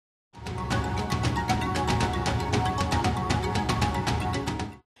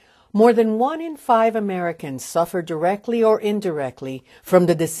More than 1 in 5 Americans suffer directly or indirectly from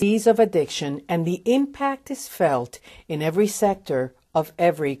the disease of addiction, and the impact is felt in every sector of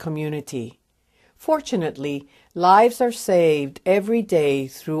every community. Fortunately, lives are saved every day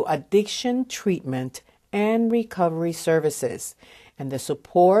through addiction treatment and recovery services, and the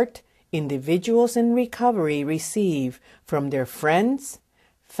support individuals in recovery receive from their friends,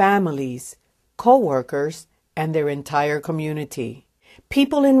 families, co-workers, and their entire community.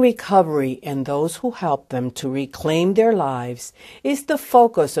 People in recovery and those who help them to reclaim their lives is the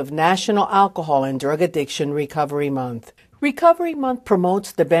focus of National Alcohol and Drug Addiction Recovery Month. Recovery Month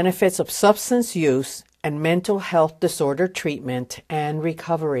promotes the benefits of substance use and mental health disorder treatment and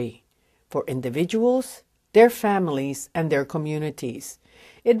recovery for individuals, their families, and their communities.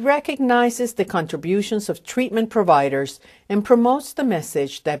 It recognizes the contributions of treatment providers and promotes the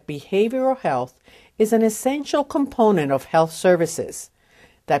message that behavioral health is an essential component of health services,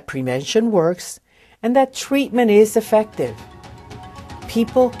 that prevention works, and that treatment is effective.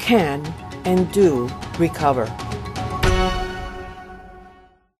 People can and do recover.